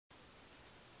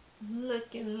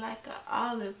looking like an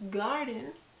Olive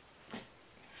Garden.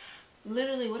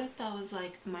 Literally, what if that was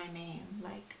like my name?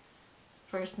 Like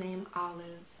first name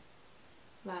Olive,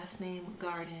 last name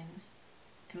Garden,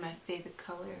 and my favorite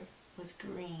color was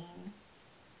green.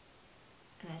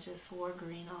 And I just wore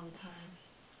green all the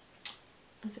time.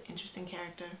 It's an interesting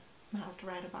character. I'm gonna have to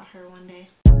write about her one day.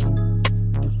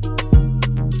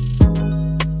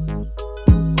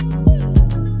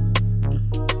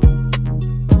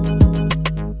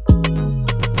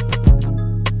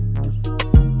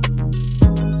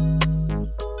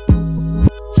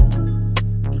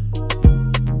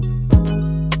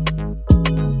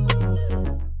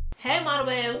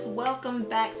 Welcome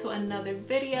back to another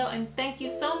video, and thank you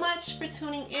so much for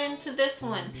tuning in to this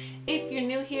one. If you're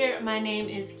new here, my name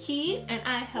is Key and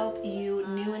I help you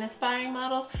new and aspiring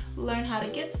models learn how to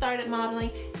get started modeling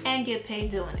and get paid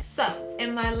doing it. So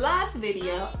in my last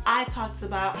video I talked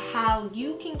about how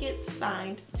you can get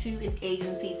signed to an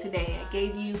agency today. I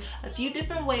gave you a few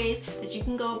different ways that you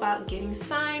can go about getting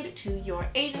signed to your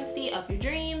agency of your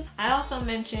dreams. I also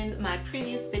mentioned my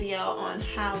previous video on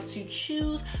how to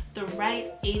choose the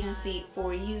right agency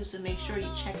for you, so make sure you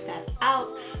check that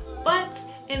out. But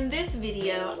in this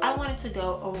video I wanted to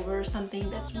go over something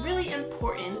that's really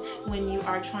important when you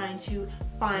are trying to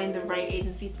find the right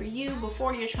agency for you.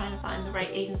 Before you're trying to find the right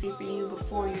agency for you,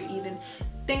 before you even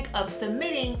think of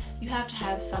submitting, you have to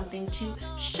have something to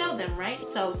show them, right?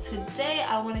 So today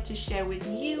I wanted to share with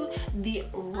you the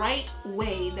right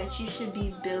way that you should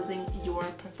be building your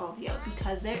portfolio,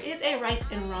 because there is a right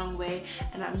and wrong way,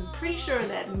 and I'm pretty sure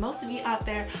that most of you out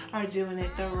there are doing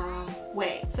it the wrong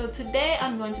way. So today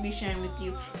I'm going to be sharing with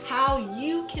you how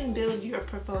you can build your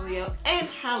portfolio and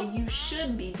how you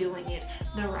should be doing it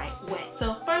the right way.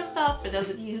 So first off, for those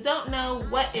of you who don't know,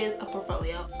 what is a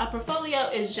portfolio? A portfolio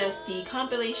is just the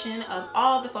compilation of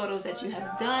all the photos that you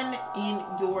have done in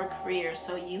your career.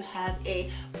 So you have a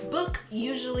book,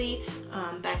 usually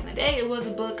back in the day it was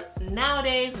a book.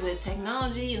 Nowadays with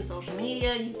technology and social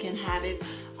media, you can have it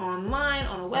online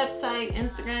on a website.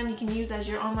 Instagram you can use as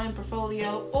your online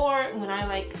portfolio, or what I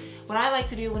like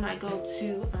to do when I go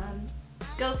to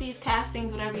go-sees,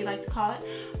 castings, whatever you like to call it,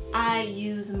 I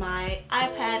use my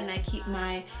iPad and I keep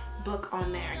my book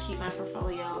on there. I keep my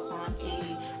portfolio on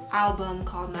a album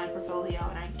called My Portfolio,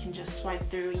 and I can just swipe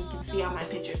through and you can see all my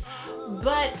pictures.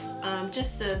 But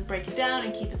just to break it down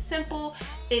and keep it simple,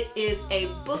 it is a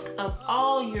book of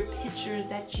all your pictures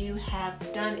that you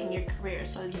have done in your career.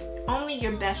 So only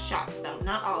your best shots though,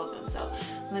 not all of them. So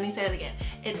let me say it again.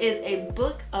 It is a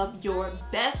book of your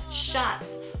best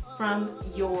shots from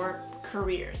your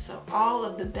career. So all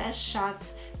of the best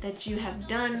shots that you have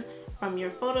done from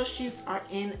your photo shoots are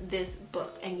in this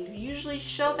book, and you usually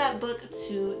show that book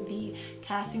to the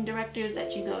casting directors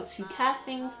that you go to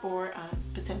castings for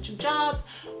potential jobs,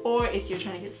 or if you're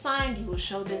trying to get signed, you will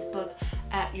show this book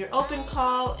at your open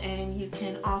call. And you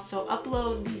can also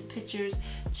upload these pictures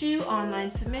to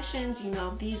online submissions. You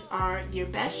know, these are your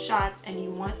best shots and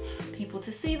you want people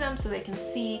to see them so they can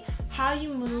see how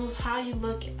you move, how you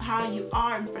look, how you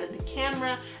are in front of the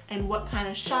camera, and what kind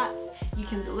of shots you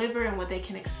can deliver and what they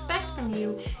can expect from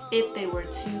you if they were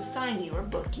to sign you or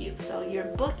book you. So your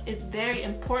book is very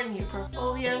important. Your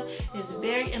portfolio is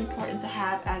very important to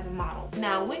have as a model.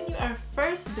 Now, when you are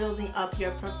first building up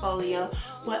your portfolio,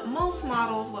 what most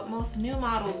new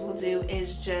models will do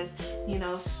is just, you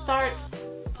know, start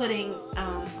putting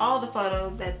all the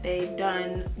photos that they've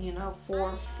done, you know,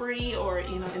 for free, or,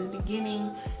 you know, in the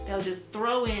beginning they'll just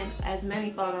throw in as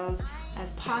many photos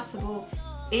as possible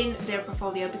in their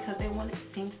portfolio because they want it to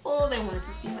seem full, they want it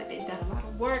to seem like they've done a lot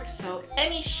of work. So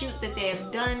any shoot that they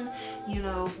have done, you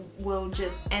know, will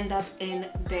just end up in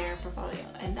their portfolio,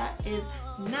 and that is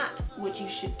not what you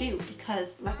should do,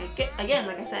 because like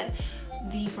I said,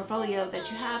 the portfolio that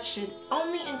you have should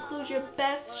only include your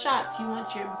best shots. You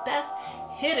want your best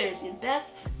hitters, your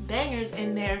best bangers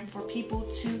in there for people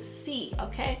to see,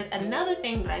 okay? Another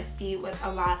thing that I see with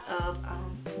a lot of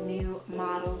new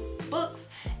models' books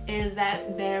is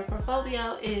that their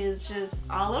portfolio is just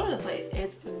all over the place.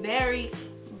 It's very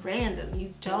random.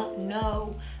 You don't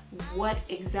know what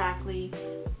exactly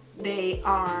they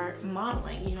are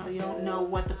modeling. You know, you don't know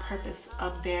what the purpose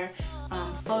of their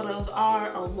photos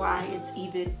are, or why it's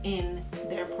even in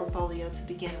their portfolio to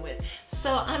begin with.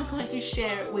 So I'm going to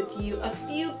share with you a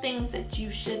few things that you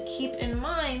should keep in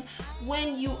mind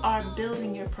when you are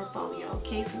building your portfolio,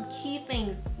 okay? Some key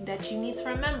things that you need to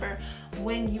remember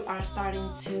when you are starting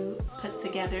to put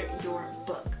together your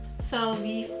book. So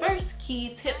the first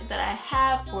key tip that I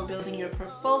have for building your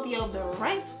portfolio the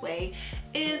right way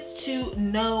is to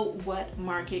know what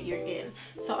market you're in.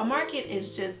 So a market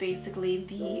is just basically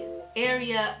the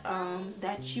area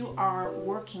that you are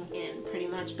working in pretty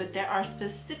much, but there are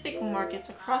specific markets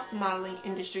across the modeling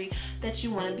industry that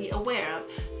you want to be aware of.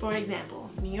 For example,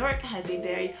 New York has a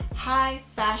very high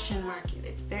fashion market.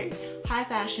 It's very high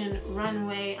fashion,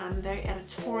 runway, very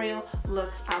editorial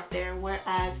looks out there,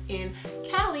 whereas in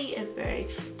Cali it's very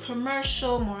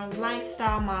commercial, more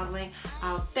lifestyle modeling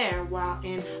out there, while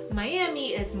in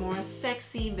Miami it's more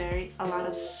sexy, a lot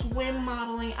of swim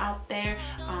modeling out there,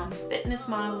 fitness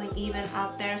modeling even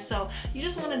out there. So you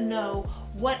just want to know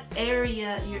what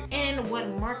area you're in, what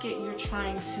market you're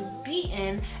trying to be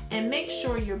in, and make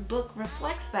sure your book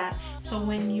reflects that. So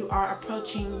when you are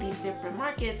approaching these different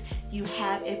markets, you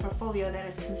have a portfolio that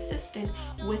is consistent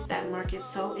with that market,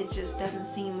 so it just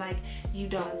doesn't seem like you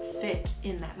don't fit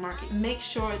in that market. Make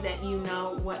sure that you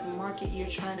know what market you're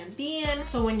trying to be in,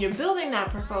 so when you're building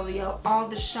that portfolio, all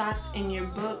the shots in your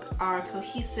book are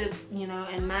cohesive,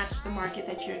 and match the market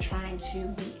that you're trying to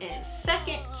be in.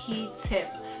 Second key tip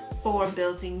for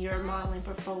building your modeling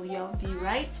portfolio the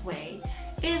right way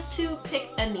is to pick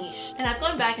a niche. And I've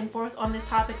gone back and forth on this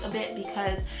topic a bit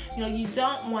because you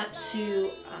don't want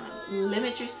to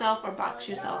limit yourself or box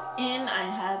yourself in. I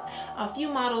have a few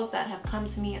models that have come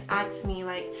to me and asked me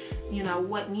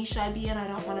what niche I be in. I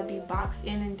don't want to be boxed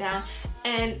in and down,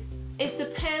 and it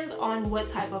depends on what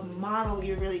type of model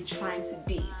you're really trying to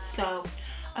be. So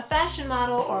a fashion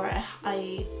model, or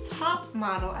a top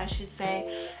model I should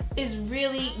say, is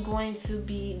really going to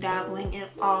be dabbling in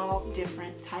all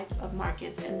different types of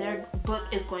markets, and their book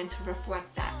is going to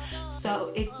reflect that.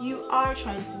 So if you are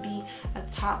trying to be a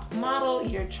top model,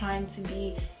 you're trying to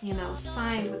be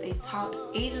signed with a top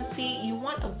agency, you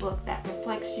want a book that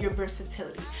reflects your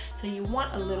versatility. So you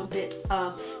want a little bit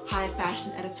of high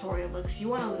fashion editorial looks, you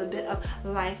want a little bit of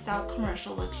lifestyle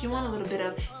commercial looks, you want a little bit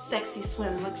of sexy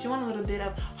swim looks, you want a little bit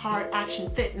of hard action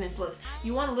fitness looks,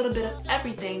 you want a little bit of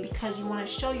everything, because you want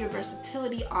to show your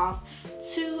versatility off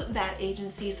to that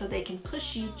agency so they can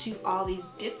push you to all these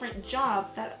different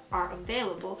jobs that are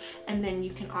available, and then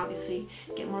you can obviously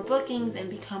get more bookings and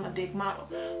become a big model.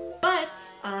 But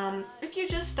if you're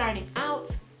just starting out,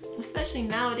 especially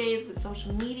nowadays with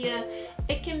social media,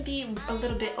 it can be a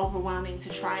little bit overwhelming to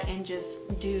try and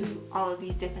just do all of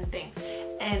these different things.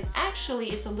 And actually,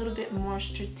 it's a little bit more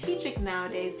strategic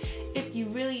nowadays if you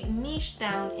really niche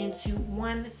down into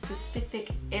one specific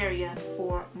area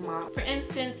for model. For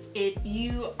instance, if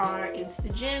you are into the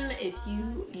gym, if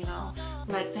you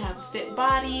like to have a fit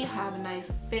body, have a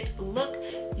nice fit look,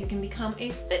 you can become a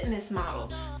fitness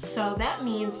model. So that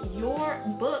means your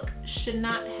book should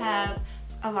not have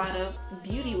a lot of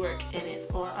beauty work in it,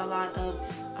 or a lot of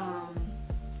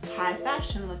high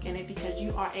fashion look in it, because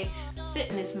you are a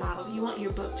fitness model. You want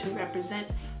your book to represent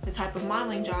the type of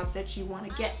modeling jobs that you want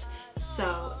to get.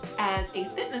 So as a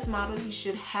fitness model, you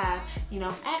should have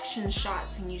action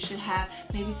shots, and you should have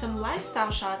maybe some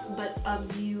lifestyle shots, but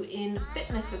of you in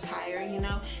fitness attire.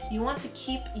 You want to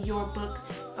keep your book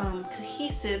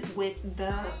cohesive with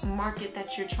the market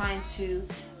that you're trying to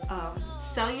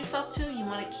sell yourself to. You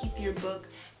want to keep your book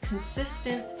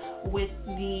consistent with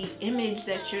the image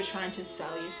that you're trying to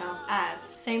sell yourself as.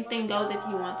 Same thing goes if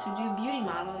you want to do beauty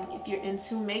modeling. If you're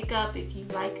into makeup, if you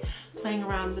like playing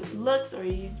around with looks, or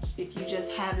if you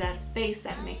just have that face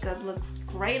that makeup looks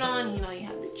great on, you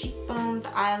have the cheekbones,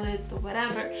 the eyelids, the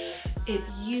whatever. If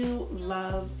you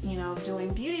love,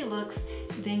 doing beauty looks,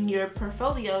 then your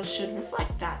portfolio should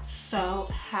reflect that. So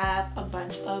have a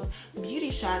bunch of beauty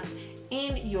shots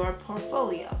in your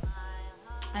portfolio.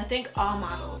 I think all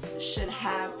models should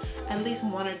have at least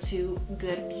one or two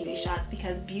good beauty shots,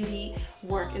 because beauty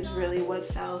work is really what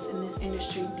sells in this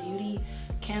industry. Beauty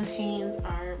campaigns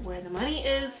are where the money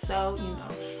is, so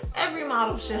every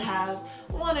model should have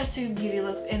one or two beauty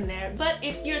looks in there. But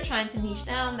if you're trying to niche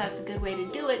down, that's a good way to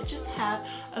do it. Just have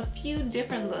a few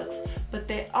different looks, but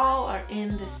they all are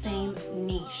in the same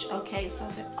niche, okay? So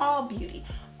they're all beauty,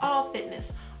 all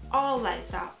fitness, all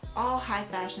lifestyle, all high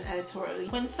fashion editorial.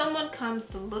 When someone comes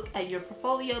to look at your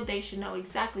portfolio, they should know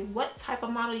exactly what type of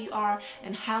model you are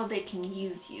and how they can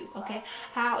use you, okay?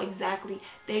 How exactly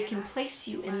they can place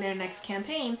you in their next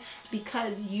campaign,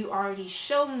 because you already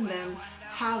shown them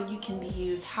how you can be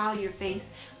used, how your face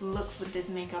looks with this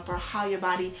makeup, or how your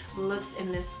body looks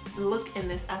in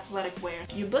this athletic wear.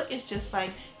 Your book is just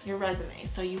like your resume,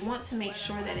 so you want to make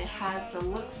sure that it has the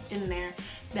looks in there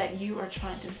that you are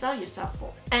trying to sell yourself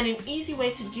for. And an easy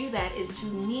way to do that is to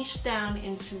niche down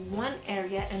into one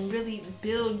area and really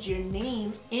build your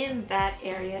name in that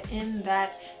area, in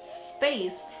that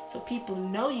space, so people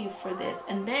know you for this.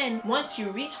 And then once you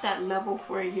reach that level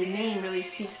where your name really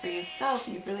speaks for yourself,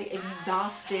 you've really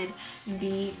exhausted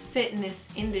the fitness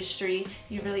industry,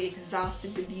 you've really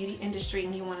exhausted the beauty industry,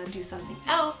 and you want to do something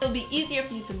else, it'll be easier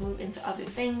for you to move into other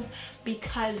things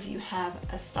because you have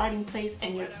a starting place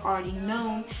and you're already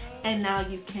known, and now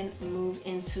you can move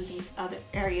into these other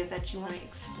areas that you want to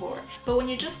explore. But when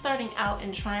you're just starting out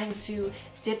and trying to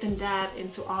dip and dab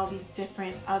into all these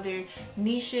different other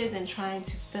niches and trying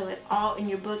to fill it all in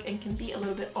your book, and can be a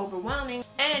little bit overwhelming,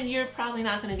 and you're probably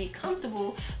not going to be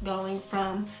comfortable going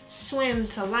from swim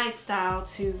to lifestyle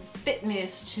to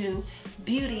fitness to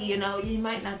beauty. You know, you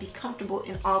might not be comfortable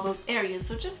in all those areas,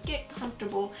 so just get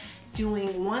comfortable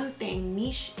doing one thing,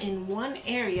 niche in one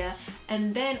area,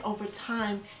 and then over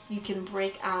time you can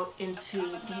break out into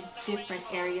these different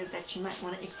areas that you might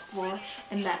want to explore,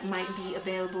 and that might be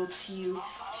available to you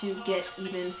to get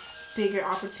even bigger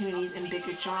opportunities and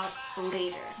bigger jobs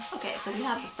later. Okay, so we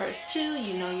have the first two.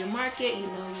 You know your market, you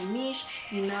know your niche,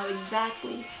 you know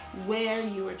exactly where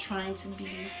you are trying to be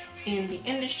in the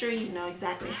industry, you know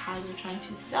exactly how you're trying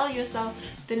to sell yourself.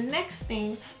 The next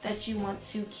thing that you want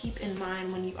to keep in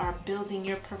mind when you are building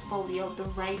your portfolio the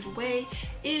right way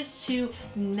is to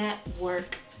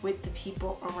network with the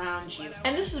people around you.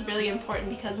 And this is really important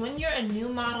because when you're a new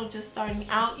model just starting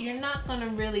out, you're not going to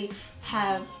really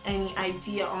have any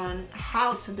idea on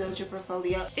how to build your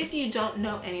portfolio. If you don't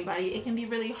know anybody, it can be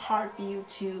really hard for you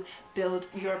to build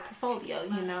your portfolio.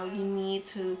 You know, you need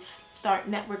to start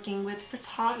networking with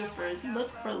photographers.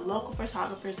 Look for local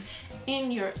photographers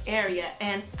in your area,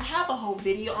 and I have a whole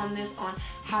video on this, on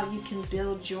how you can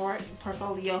build your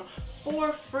portfolio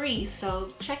for free,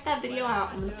 so check that video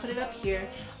out. I'm going to put it up here.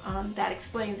 That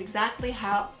explains exactly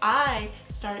how I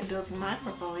started building my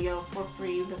portfolio for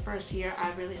free the first year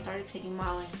I really started taking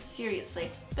modeling seriously.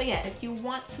 But yeah, if you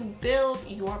want to build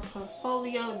your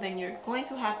portfolio, then you're going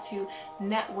to have to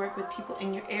network with people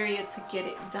in your area to get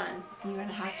it done. You're going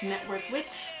to have to network with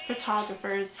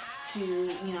photographers to,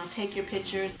 you know, take your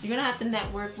pictures. You're going to have to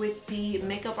network with the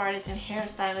makeup artists and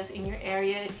hairstylists in your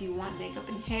area if you want makeup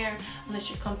and hair, unless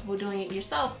you're comfortable doing it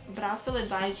yourself. But I'll still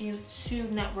advise you to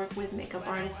network with makeup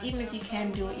artists, even if you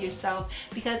can do it yourself,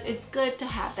 because it's good to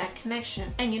have that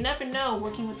connection. And you never know,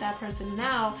 working with that person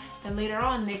now, then later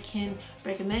on they can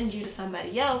recommend you to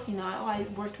somebody else. You know, oh, I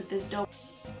worked with this dope.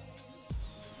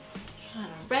 Trying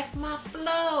to wreck my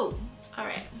flow. All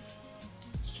right,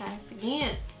 let's try this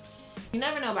again. You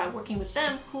never know by working with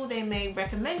them who they may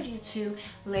recommend you to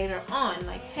later on.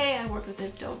 Like, hey, I worked with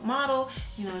this dope model,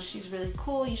 you know, she's really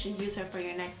cool, you should use her for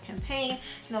your next campaign.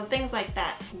 You know, things like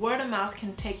that. Word of mouth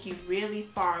can take you really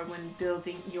far when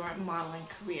building your modeling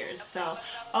careers. So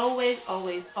always,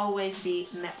 always, always be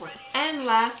networking. And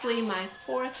lastly, my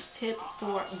fourth tip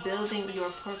for building your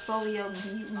portfolio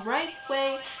the right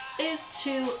way is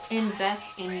to invest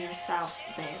in yourself,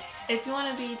 babe. If you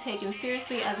want to be taken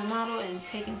seriously as a model and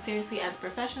taken seriously as a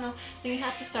professional, then you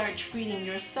have to start treating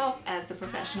yourself as the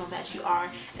professional that you are.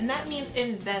 And that means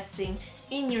investing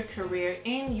in your career,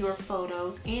 in your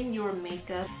photos, in your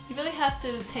makeup. You really have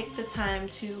to take the time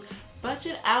to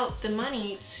budget out the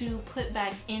money to put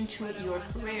back into your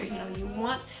career. You know, you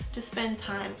want to spend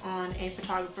time on a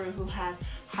photographer who has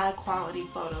high quality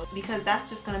photos, because that's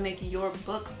just going to make your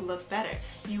book look better.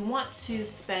 You want to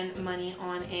spend money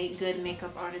on a good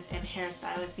makeup artist and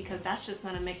hairstylist, because that's just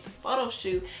going to make the photo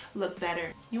shoot look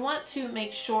better. You want to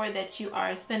make sure that you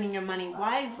are spending your money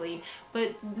wisely,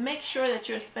 but make sure that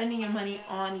you're spending your money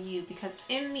on you, because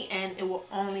in the end it will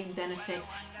only benefit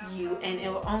you and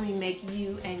it will only make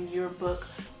you and your book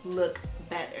look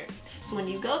better. So when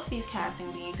you go to these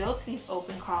castings, when you go to these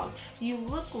open calls, you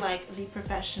look like the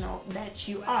professional that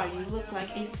you are. You look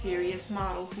like a serious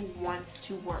model who wants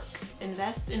to work.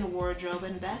 Invest in wardrobe,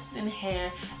 invest in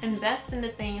hair, invest in the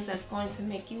things that's going to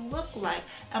make you look like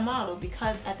a model,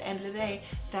 because at the end of the day,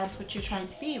 that's what you're trying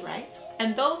to be, right?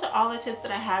 And those are all the tips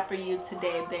that I have for you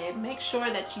today, babe. Make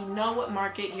sure that you know what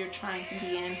market you're trying to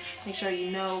be in. Make sure you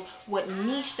know what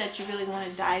niche that you really want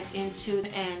to dive into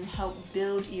and help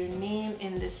build your name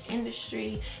in this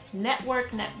industry.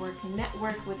 Network, network,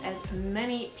 network with as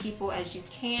many people as you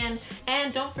can.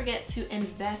 And don't forget to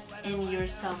invest in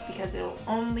yourself, because it will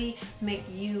only make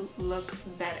you look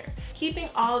better. Keeping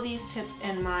all these tips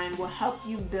in mind will help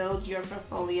you build your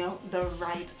portfolio the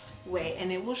right way,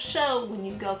 and it will show when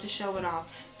you go to show it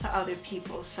off to other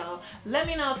people. So let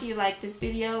me know if you like this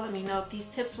video. Let me know if these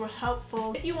tips were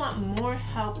helpful. If you want more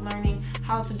help learning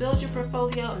how to build your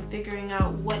portfolio and figuring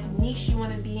out what niche you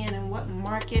want to be in and what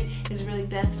market is really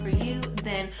best for you,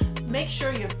 then make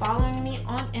sure you're following me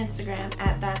on Instagram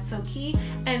at That's So Key,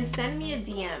 and send me a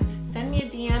DM. send me a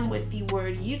DM with the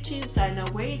word YouTube so I know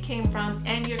where you came from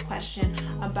and your question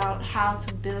about how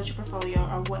to build your portfolio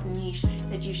or what niche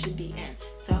that you should be in.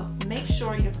 So make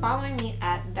sure you're following me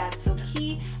at That's So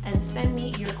Key and send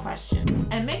me your question.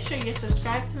 And make sure you're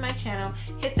subscribed to my channel,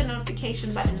 hit the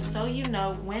notification button so you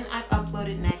know when I've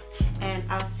uploaded next, and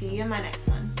I'll see you in my next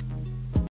one.